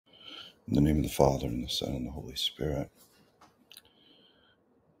In the name of the Father, and the Son, and the Holy Spirit.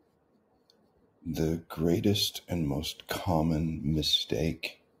 The greatest and most common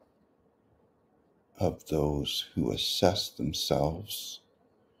mistake of those who assess themselves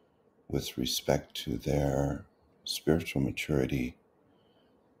with respect to their spiritual maturity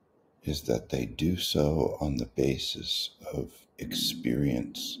is that they do so on the basis of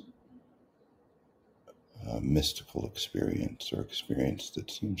experience, mystical experience, or experience that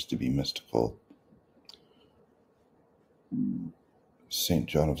seems to be mystical. St.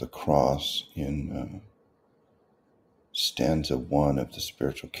 John of the Cross, in stanza 1 of the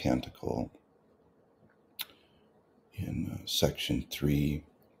Spiritual Canticle, in section 3,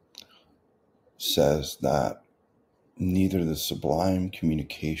 says that neither the sublime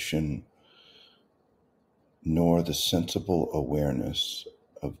communication nor the sensible awareness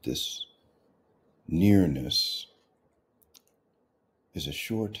of this nearness is a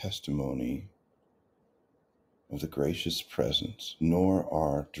sure testimony of the gracious presence, nor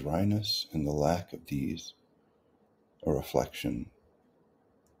are dryness and the lack of these a reflection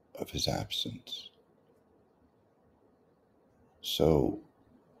of his absence. So,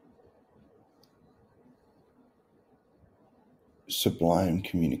 sublime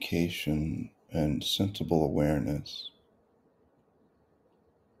communication and sensible awareness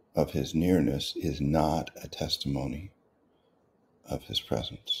of his nearness is not a testimony of his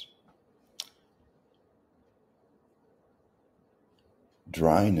presence.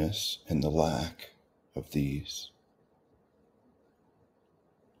 Dryness and the lack of these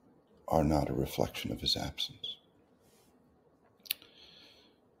are not a reflection of his absence.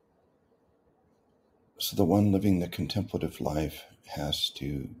 So the one living the contemplative life has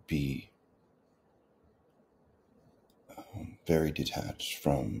to be very detached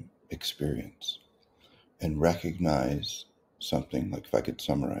from experience and recognize something. Like, if I could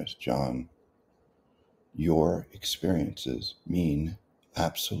summarize John, your experiences mean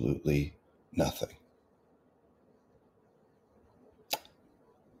absolutely nothing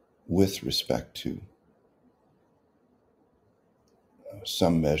with respect to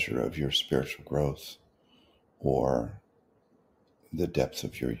some measure of your spiritual growth or the depth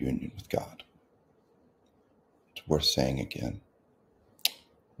of your union with God. It's worth saying again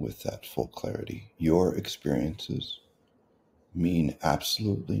with that full clarity. Your experiences mean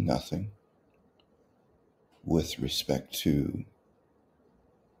absolutely nothing with respect to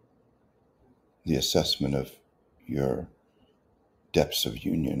the assessment of your depths of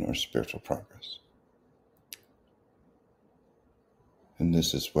union or spiritual progress. And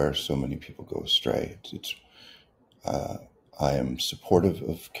this is where so many people go astray. I am supportive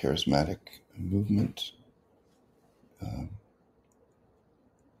of charismatic movement.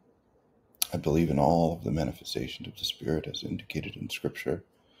 I believe in all of the manifestations of the Spirit as indicated in Scripture.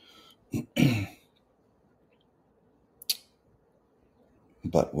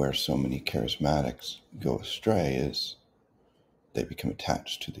 But where so many charismatics go astray is they become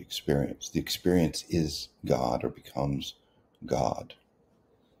attached to the experience. The experience is God, or becomes God,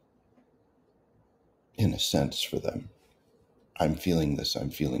 in a sense, for them. I'm feeling this,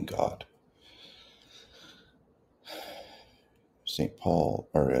 I'm feeling God. St. Paul,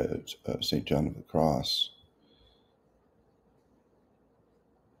 or St. John of the Cross,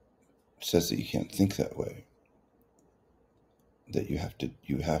 says that you can't think that way. That you have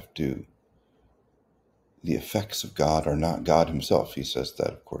to, the effects of God are not God himself. He says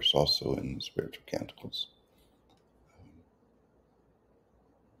that, of course, also in the Spiritual Canticles.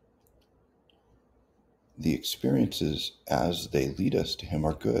 The experiences as they lead us to him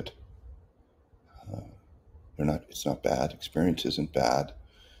are good. It's not bad. Experience isn't bad.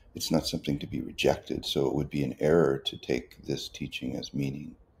 It's not something to be rejected. So it would be an error to take this teaching as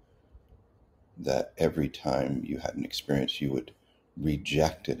meaning that every time you had an experience, you would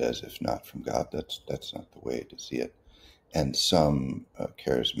reject it as if not from God. That's not the way to see it. And some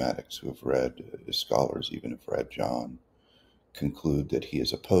charismatics who have read, scholars even have read John, conclude that he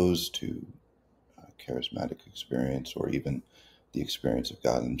is opposed to charismatic experience or even the experience of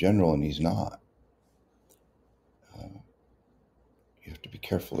God in general, and he's not. You have to be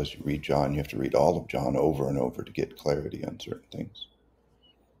careful as you read John. You have to read all of John over and over to get clarity on certain things.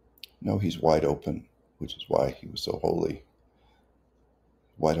 No, he's wide open, which is why he was so holy.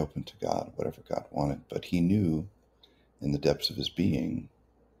 Wide open to God, whatever God wanted. But he knew in the depths of his being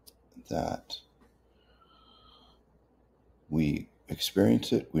that we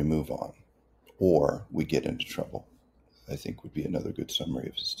experience it, we move on, or we get into trouble, I think would be another good summary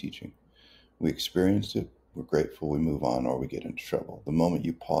of his teaching. We experience it, we're grateful, we move on, or we get into trouble. The moment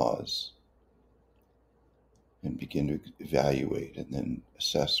you pause and begin to evaluate and then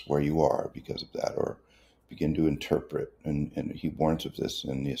assess where you are because of that, or begin to interpret. And he warns of this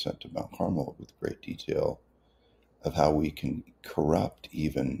in the Ascent of Mount Carmel with great detail of how we can corrupt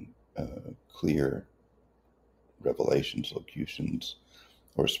even clear revelations, locutions,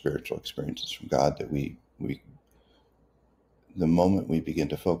 or spiritual experiences from God, that we the moment we begin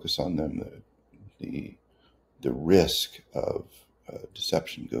to focus on them, the risk of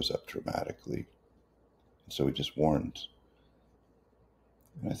deception goes up dramatically. And so he just warned.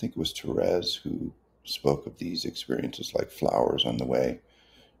 And I think it was Therese who spoke of these experiences like flowers on the way.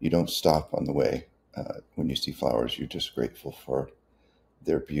 You don't stop on the way. When you see flowers, you're just grateful for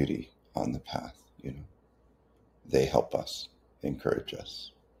their beauty on the path. They help us, they encourage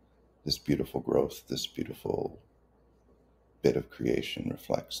us. This beautiful growth, this beautiful bit of creation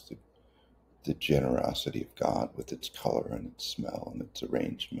reflects the generosity of God with its color and its smell and its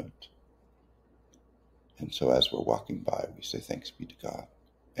arrangement. And so as we're walking by, we say, thanks be to God.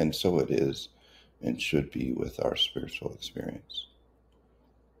 And so it is and should be with our spiritual experience.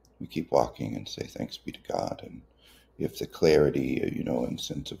 We keep walking and say, thanks be to God. And if the clarity, and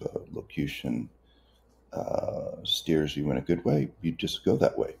sense of a locution steers you in a good way, you just go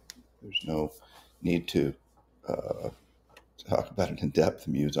that way. There's no need to talk about it in depth,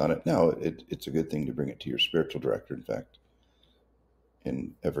 muse on it. No, it's a good thing to bring it to your spiritual director. In fact,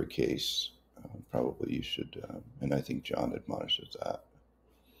 in every case, probably you should, and I think John admonishes that,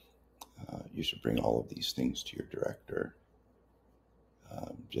 you should bring all of these things to your director,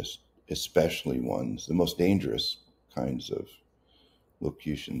 just especially ones, the most dangerous kinds of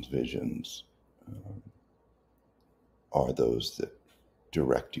locutions, visions, are those that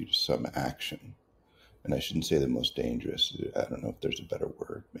direct you to some action. And I shouldn't say the most dangerous. I don't know if there's a better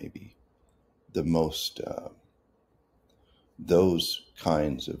word. Maybe the most, those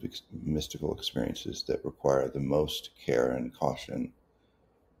kinds of mystical experiences that require the most care and caution,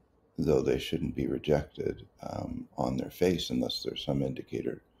 though they shouldn't be rejected on their face unless there's some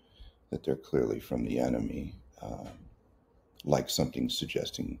indicator that they're clearly from the enemy, like something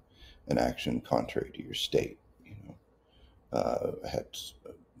suggesting an action contrary to your state. I had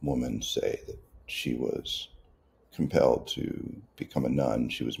a woman say that she was compelled to become a nun.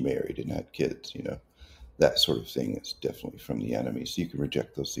 She was married and had kids. That sort of thing is definitely from the enemy. So you can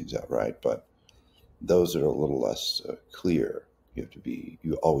reject those things outright, but those are a little less clear.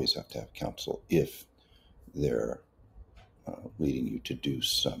 You always have to have counsel if they're leading you to do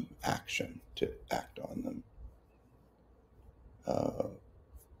some action, to act on them.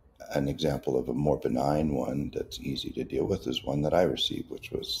 An example of a more benign one that's easy to deal with is one that I received,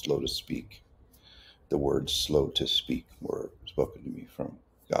 which was slow to speak. The words slow to speak were spoken to me from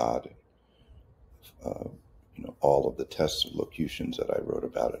God. All of the tests of locutions that I wrote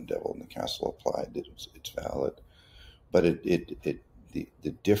about in Devil in the Castle applied. It's valid. But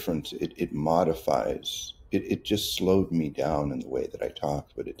the difference, it modifies, it just slowed me down in the way that I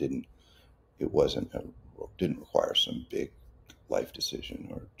talked, but it didn't require some big life decision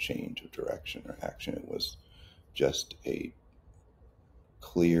or change of direction or action. It was just a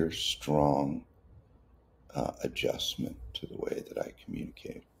clear, strong adjustment to the way that I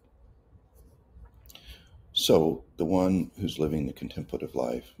communicate. So the one who's living the contemplative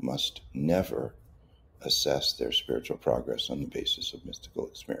life must never assess their spiritual progress on the basis of mystical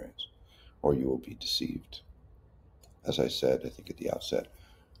experience, or you will be deceived. As I said, I think at the outset,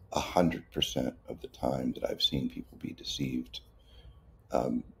 100% of the time that I've seen people be deceived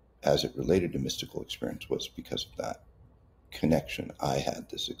as it related to mystical experience was because of that connection. I had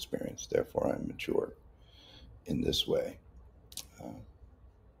this experience, therefore I'm mature in this way.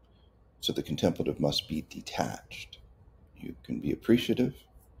 So the contemplative must be detached. You can be appreciative.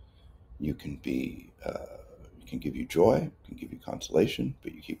 You can be, it can give you joy, it can give you consolation,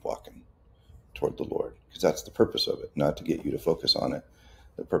 but you keep walking toward the Lord, because that's the purpose of it, not to get you to focus on it.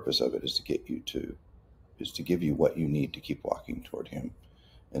 The purpose of it is to give you what you need to keep walking toward Him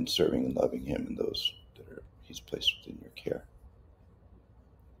and serving and loving Him and those that He's placed within your care.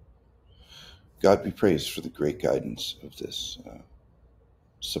 God be praised for the great guidance of this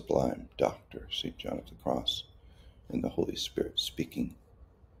sublime doctor, St. John of the Cross, and the Holy Spirit speaking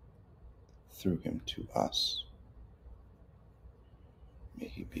through him to us. May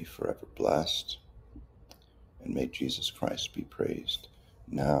he be forever blessed, and may Jesus Christ be praised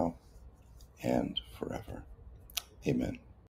now and forever. Amen.